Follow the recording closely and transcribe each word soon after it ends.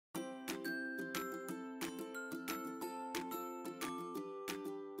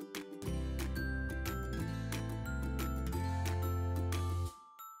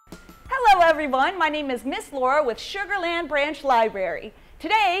everyone. My name is Miss Laura with Sugarland Branch Library.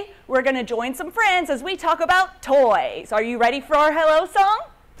 Today, we're going to join some friends as we talk about toys. Are you ready for our hello song?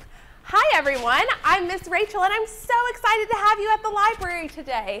 Hi everyone, I'm Miss Rachel and I'm so excited to have you at the library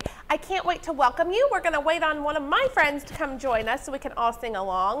today. I can't wait to welcome you. We're going to wait on one of my friends to come join us so we can all sing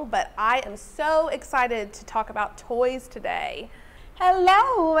along, but I am so excited to talk about toys today.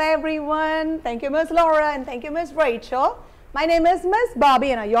 Hello everyone. Thank you Miss Laura and thank you Miss Rachel. My name is Miss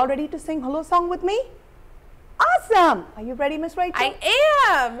Bobby and are you all ready to sing hello song with me? Awesome. Are you ready Miss Rachel? I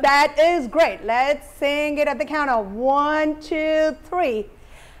am. That is great. Let's sing it at the count of 1, 2, 3.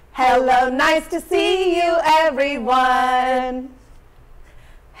 Hello, nice to see you everyone.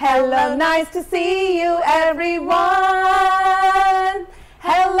 Hello, nice to see you everyone.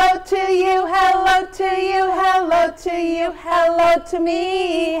 Hello to you, hello to you, hello to you, hello to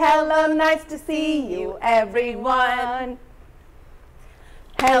me. Hello, nice to see you everyone.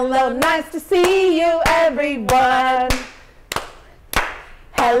 Hello, nice to see you everyone.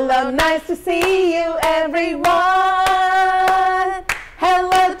 Hello, nice to see you everyone.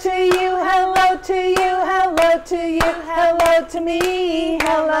 Hello to you, hello to you, hello to you, hello to me.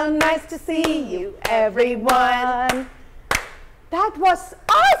 Hello, nice to see you everyone. That was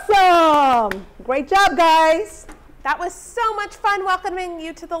awesome! Great job, guys. That was so much fun welcoming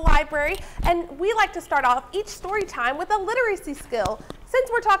you to the library, and we like to start off each story time with a literacy skill. Since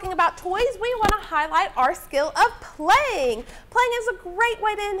we're talking about toys, we want to highlight our skill of playing. Playing is a great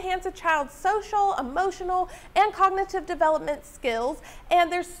way to enhance a child's social, emotional, and cognitive development skills, and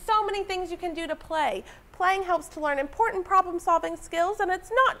there's so many things you can do to play. Playing helps to learn important problem-solving skills, and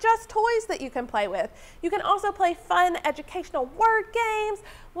it's not just toys that you can play with. You can also play fun educational word games,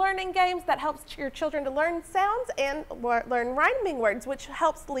 learning games that helps your children to learn sounds and learn rhyming words, which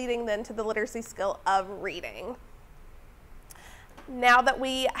helps leading them to the literacy skill of reading. Now that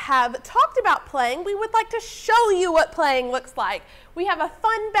we have talked about playing, we would like to show you what playing looks like. We have a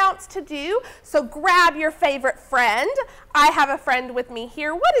fun bounce to do, so grab your favorite friend. I have a friend with me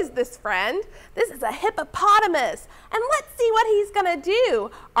here. What is this friend? This is a hippopotamus, and let's see what he's gonna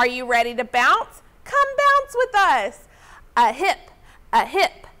do. Are you ready to bounce? Come bounce with us. A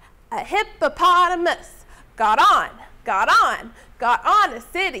hippopotamus got on a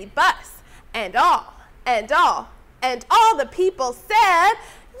city bus, and all the people said,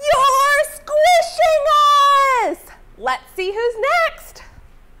 "You're squishing us!" Let's see who's next.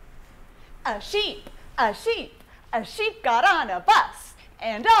 A sheep got on a bus,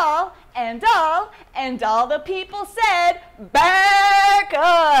 and all the people said, "Back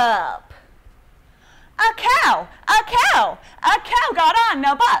up!" A cow got on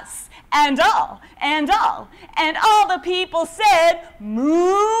a bus, and all the people said,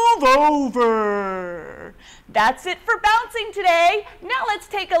 "Move over." That's it for bouncing today. Now let's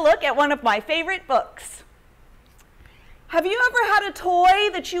take a look at one of my favorite books. Have you ever had a toy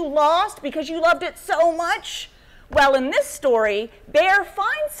that you lost because you loved it so much? Well, in this story, Bear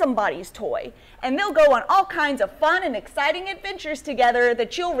finds somebody's toy, and they'll go on all kinds of fun and exciting adventures together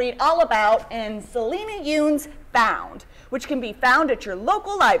that you'll read all about in Selena Yoon's Found, which can be found at your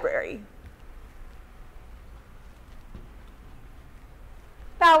local library.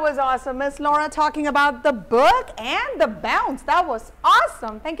 That was awesome. Miss Laura talking about the book and the bounce. That was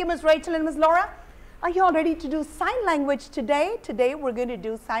awesome. Thank you, Miss Rachel and Miss Laura. Are you all ready to do sign language today? Today, we're going to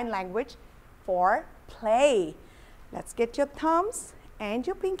do sign language for play. Let's get your thumbs and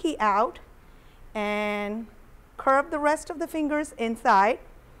your pinky out and curve the rest of the fingers inside.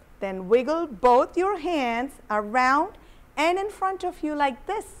 Then wiggle both your hands around and in front of you like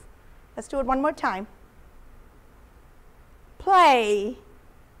this. Let's do it one more time. Play.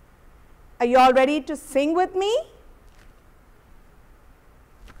 Are you all ready to sing with me?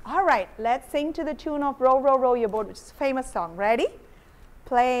 All right, let's sing to the tune of Row, Row, Row Your Boat, which is a famous song. Ready?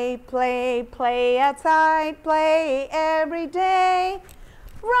 Play, play, play outside, play every day.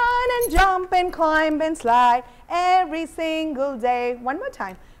 Run and jump and climb and slide every single day. One more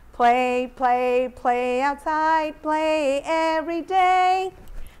time. Play, play, play outside, play every day.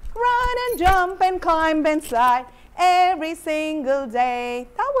 Run and jump and climb and slide every single day.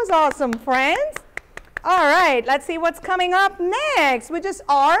 That was awesome, friends. All right, let's see what's coming up next, which is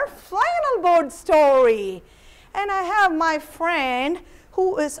our flannel board story. And I have my friend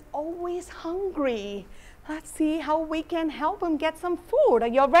who is always hungry. Let's see how we can help him get some food. Are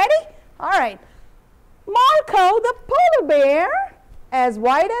you ready? All right. Marco, the polar bear, as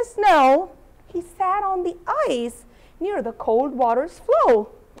white as snow, he sat on the ice near the cold water's flow.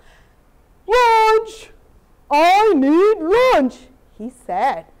 "Lunch! I need lunch," he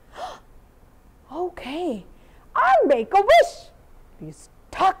said. "Okay, I'll make a wish."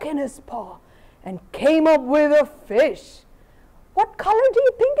 stuck in his paw and came up with a fish. What color do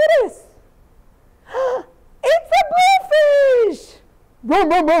you think it is? It's a bluefish!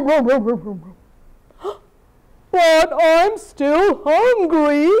 But I'm still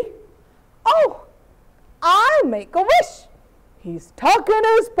hungry. Oh, I'll make a wish. He stuck in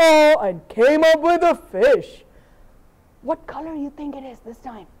his paw and came up with a fish. What color do you think it is this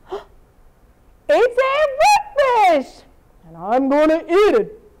time? It's a red fish! And I'm going to eat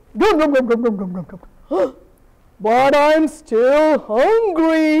it. But I'm still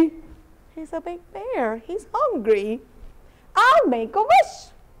hungry. He's a big bear. He's hungry. I'll make a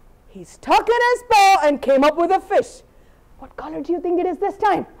wish. He stuck in his paw and came up with a fish. What color do you think it is this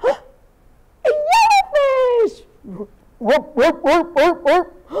time? A yellow fish!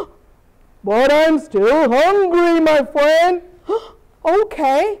 But I'm still hungry, my friend.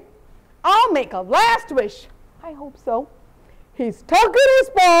 Okay, I'll make a last wish. I hope so. He stuck in his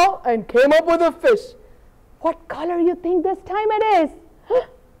paw and came up with a fish. What color do you think this time it is?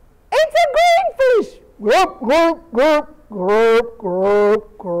 It's a green fish. Grub, grub, grub, grub,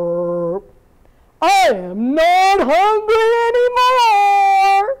 grub, grub. I am not hungry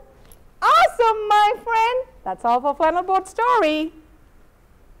anymore. Awesome, my friend. That's all for Flannelboard Story.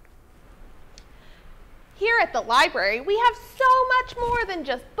 Here at the library, we have so much more than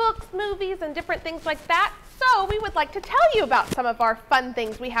just books, movies, and different things like that. So we would like to tell you about some of our fun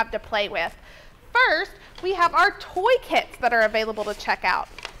things we have to play with. First, we have our toy kits that are available to check out.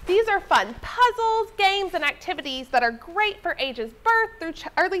 These are fun puzzles, games, and activities that are great for ages birth through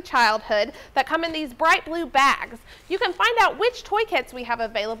early childhood that come in these bright blue bags. You can find out which toy kits we have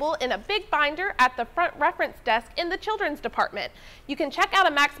available in a big binder at the front reference desk in the children's department. You can check out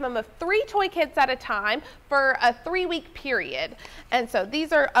a maximum of 3 toy kits at a time for a 3-week period. And so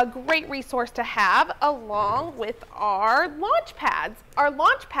these are a great resource to have along with our launch pads. Our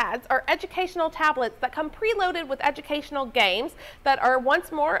launch pads are educational tablets that come preloaded with educational games that are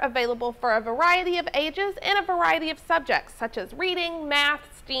once more available for a variety of ages and a variety of subjects such as reading, math,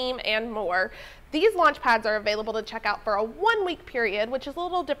 STEAM, and more. These launch pads are available to check out for a 1-week period, which is a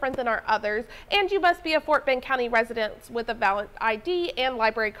little different than our others, and you must be a Fort Bend County resident with a valid ID and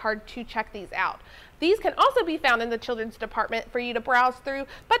library card to check these out. These can also be found in the children's department for you to browse through,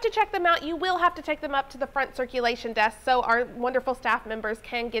 but to check them out, you will have to take them up to the front circulation desk so our wonderful staff members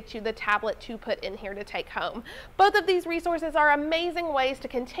can get you the tablet to put in here to take home. Both of these resources are amazing ways to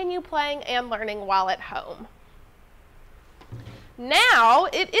continue playing and learning while at home. Now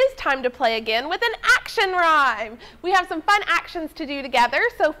it is time to play again with an action rhyme. We have some fun actions to do together.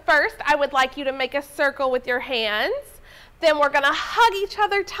 So first, I would like you to make a circle with your hands. Then we're going to hug each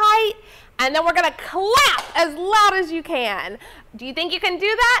other tight, and then we're going to clap as loud as you can. Do you think you can do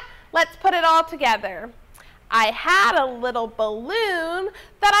that? Let's put it all together. I had a little balloon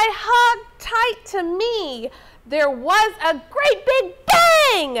that I hugged tight to me. There was a great big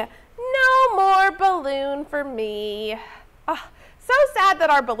bang. No more balloon for me. Oh, so sad that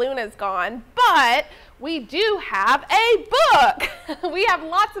our balloon is gone, but we do have a book. We have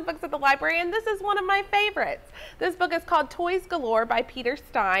lots of books at the library, and this is one of my favorites. This book is called Toys Galore by Peter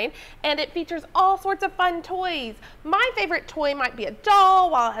Stein, and it features all sorts of fun toys. My favorite toy might be a doll,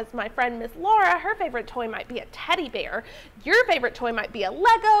 while as my friend Miss Laura, her favorite toy might be a teddy bear. Your favorite toy might be a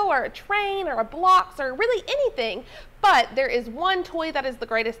Lego or a train or a blocks or really anything. But there is one toy that is the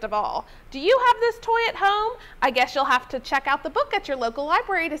greatest of all. Do you have this toy at home? I guess you'll have to check out the book at your local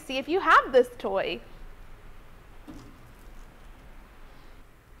library to see if you have this toy.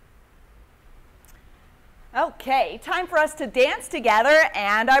 Okay, time for us to dance together,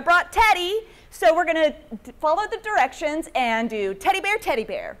 and I brought Teddy, so we're going to follow the directions and do teddy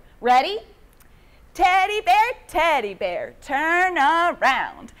bear, Ready? Teddy bear, turn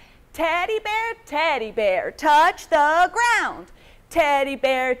around. Teddy bear, touch the ground. Teddy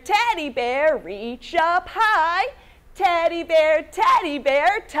bear, reach up high. Teddy bear,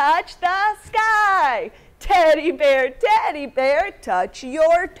 touch the sky. Teddy bear, touch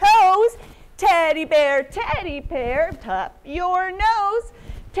your toes. Teddy bear, tap your nose.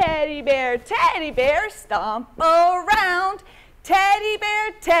 Teddy bear, stomp around. Teddy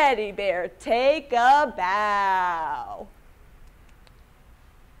bear, take a bow.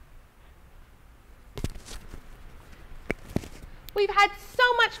 We've had so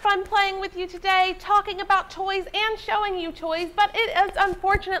much fun playing with you today, talking about toys and showing you toys, but it is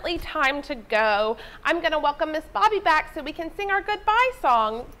unfortunately time to go. I'm going to welcome Miss Bobby back so we can sing our goodbye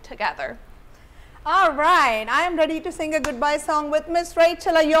song together. All right, I am ready to sing a goodbye song with Miss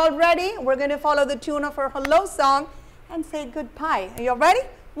Rachel. Are you all ready? We're going to follow the tune of her hello song and say goodbye. Are you all ready?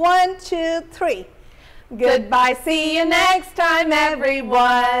 1, 2, 3. Goodbye, see you next time,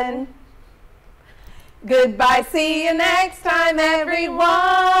 everyone. Goodbye, see you next time, everyone.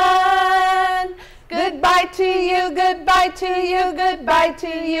 Goodbye to you, goodbye to you, goodbye to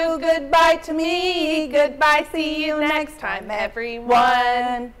you, goodbye to me. Goodbye, see you next time,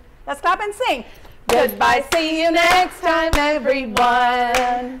 everyone. Let's clap and sing. Goodbye, see you next time,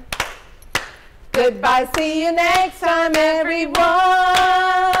 everyone. Goodbye, see you next time, everyone.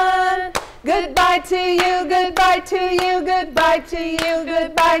 Goodbye to you, goodbye to you, goodbye to you,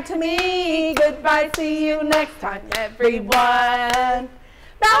 goodbye to me. Goodbye, see you next time, everyone.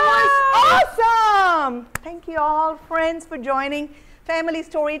 That was awesome! Thank you all, friends, for joining Family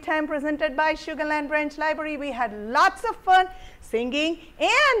Story Time presented by Sugarland Branch Library. We had lots of fun singing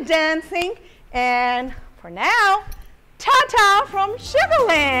and dancing. And for now, ta-ta from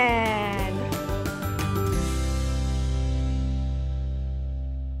Sugarland!